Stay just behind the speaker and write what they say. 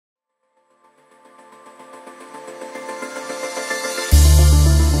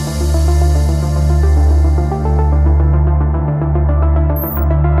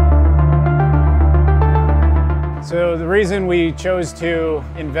reason we chose to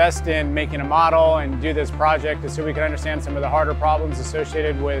invest in making a model and do this project is so we can understand some of the harder problems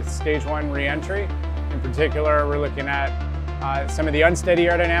associated with stage 1 re-entry. In particular, we're looking at some of the unsteady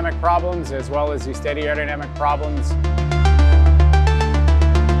aerodynamic problems as well as the steady aerodynamic problems.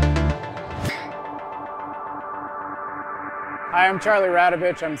 Hi, I'm Charlie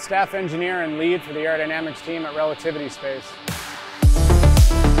Radovich. I'm staff engineer and lead for the aerodynamics team at Relativity Space.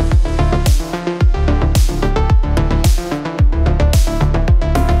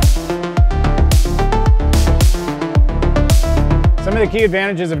 Some of the key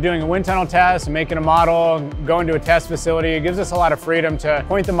advantages of doing a wind tunnel test, making a model, going to a test facility, it gives us a lot of freedom to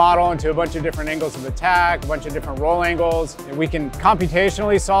point the model into a bunch of different angles of attack, a bunch of different roll angles. We can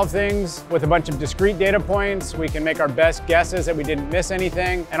computationally solve things with a bunch of discrete data points. We can make our best guesses that we didn't miss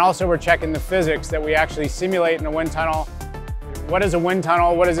anything. And also we're checking the physics that we actually simulate in a wind tunnel. What is a wind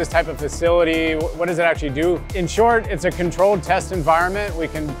tunnel? What is this type of facility? What does it actually do? In short, it's a controlled test environment. We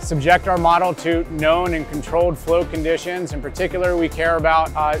can subject our model to known and controlled flow conditions. In particular, we care about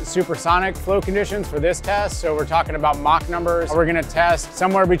supersonic flow conditions for this test. So we're talking about Mach numbers. We're gonna test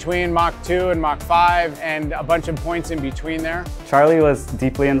somewhere between Mach 2 and Mach 5 and a bunch of points in between there. Charlie was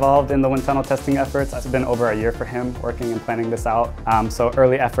deeply involved in the wind tunnel testing efforts. It's been over a year for him working and planning this out. So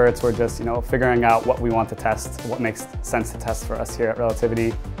early efforts were just, figuring out what we want to test, what makes sense to test for us here at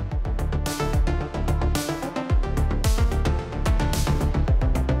Relativity.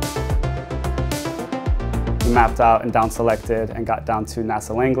 We mapped out and down selected and got down to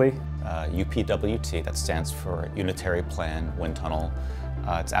NASA Langley. UPWT, that stands for Unitary Plan Wind Tunnel.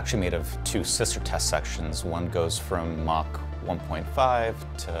 It's actually made of two sister test sections. One goes from Mach 1.5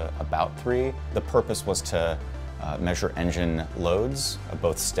 to about 3. The purpose was to measure engine loads,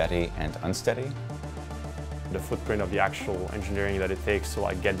 both steady and unsteady. The footprint of the actual engineering that it takes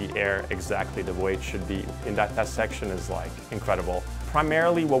to get the air exactly the way it should be in that test section is incredible.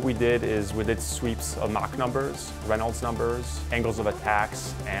 Primarily what we did is we did sweeps of Mach numbers, Reynolds numbers, angles of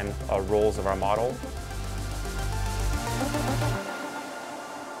attacks, and rolls of our model.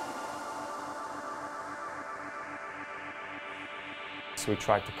 So we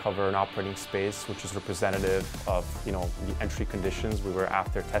tried to cover an operating space which is representative of the entry conditions we were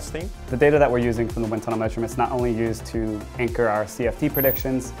after testing. The data that we're using from the wind tunnel measurements not only used to anchor our CFD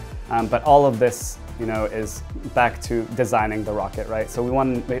predictions, but all of this is back to designing the rocket, right? So we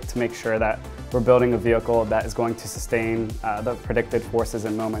wanted to make sure that we're building a vehicle that is going to sustain the predicted forces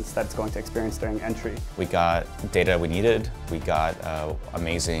and moments that it's going to experience during entry. We got data we needed. We got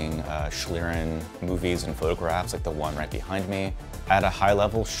amazing Schlieren movies and photographs like the one right behind me. At a high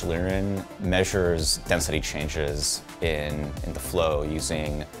level, Schlieren measures density changes in the flow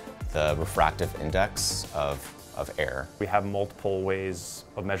using the refractive index of air. We have multiple ways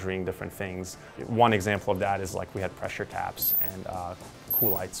of measuring different things. One example of that is we had pressure taps and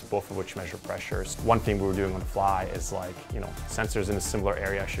coolites, both of which measure pressures. One thing we were doing on the fly is sensors in a similar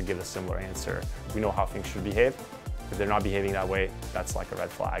area should give a similar answer. We know how things should behave. If they're not behaving that way, that's a red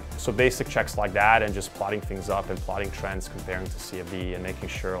flag. So basic checks like that and just plotting things up and plotting trends, comparing to CFD and making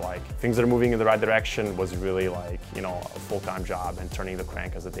sure things that are moving in the right direction was really a full-time job, and turning the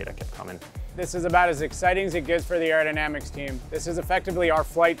crank as the data kept coming. This is about as exciting as it gets for the aerodynamics team. This is effectively our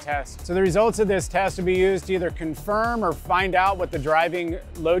flight test. So the results of this test will be used to either confirm or find out what the driving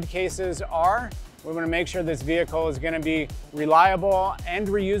load cases are. We want to make sure this vehicle is going to be reliable and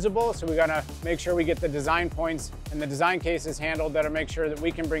reusable, so we got to make sure we get the design points and the design cases handled that will make sure that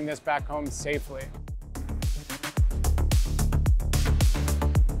we can bring this back home safely.